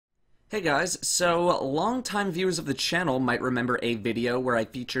Hey guys, so longtime viewers of the channel might remember a video where I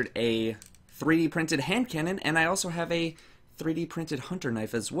featured a 3D printed hand cannon, and I also have a 3D printed hunter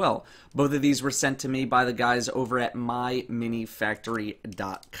knife as well. Both of these were sent to me by the guys over at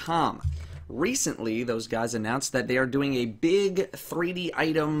myminifactory.com. Recently, those guys announced that they are doing a big 3D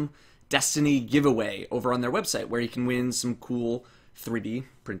item Destiny giveaway over on their website where you can win some cool 3D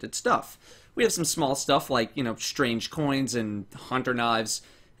printed stuff. We have some small stuff like, strange coins and hunter knives.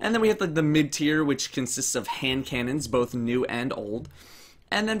 And then we have the mid-tier, which consists of hand cannons, both new and old.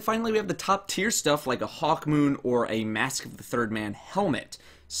 And then finally we have the top-tier stuff like a Hawk Moon or a Mask of the Third Man helmet.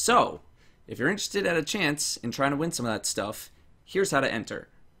 So, if you're interested at a chance in trying to win some of that stuff, here's how to enter.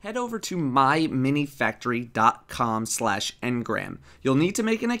 Head over to myminifactory.com/engram. You'll need to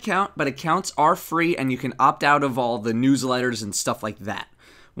make an account, but accounts are free and you can opt out of all the newsletters and stuff like that.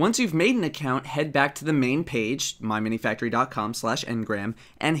 Once you've made an account, head back to the main page, myminifactory.com/engram,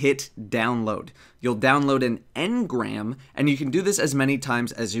 and hit download. You'll download an engram, and you can do this as many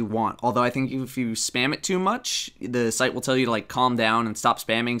times as you want. Although I think if you spam it too much, the site will tell you to calm down and stop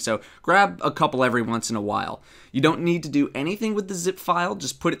spamming, so grab a couple every once in a while. You don't need to do anything with the zip file,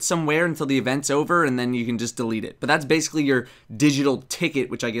 just put it somewhere until the event's over, and then you can just delete it. But that's basically your digital ticket,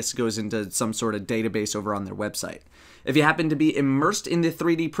 which I guess goes into some sort of database over on their website. If you happen to be immersed in the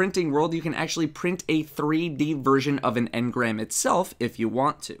 3D printing world, you can actually print a 3D version of an engram itself if you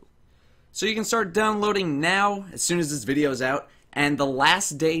want to. So you can start downloading now, as soon as this video is out, and the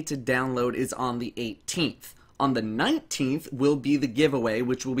last day to download is on the 18th. On the 19th will be the giveaway,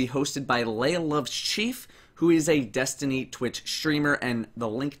 which will be hosted by Leia Loves Chief, who is a Destiny Twitch streamer, and the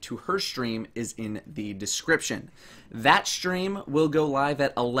link to her stream is in the description. That stream will go live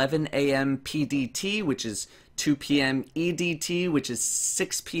at 11 a.m. PDT, which is 2 p.m. EDT, which is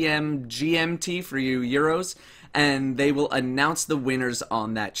 6 p.m. GMT for you Euros, and they will announce the winners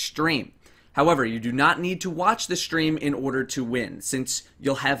on that stream. However, you do not need to watch the stream in order to win. Since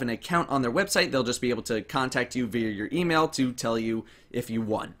you'll have an account on their website, they'll just be able to contact you via your email to tell you if you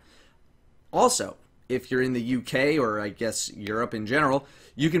won. Also, if you're in the UK, or I guess Europe in general,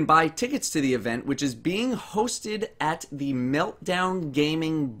 you can buy tickets to the event, which is being hosted at the Meltdown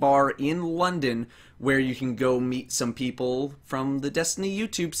Gaming Bar in London, where you can go meet some people from the Destiny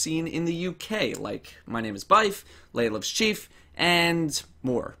YouTube scene in the UK, like My Name is Bife, Leia Loves Chief, and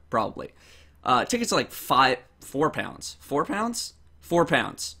more, probably. Tickets are like £4,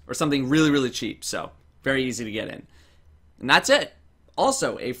 or something really, really cheap, so very easy to get in. And that's it.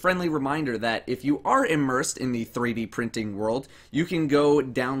 Also, a friendly reminder that if you are immersed in the 3D printing world, you can go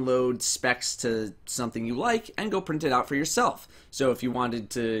download specs to something you like and go print it out for yourself. So if you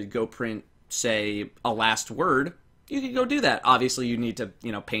wanted to go print, say, a last word, you could go do that. Obviously, you need to,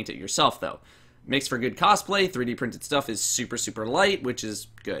 paint it yourself, though. Makes for good cosplay. 3D printed stuff is super, super light, which is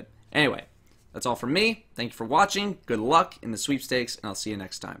good. Anyway, that's all from me. Thank you for watching. Good luck in the sweepstakes, and I'll see you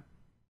next time.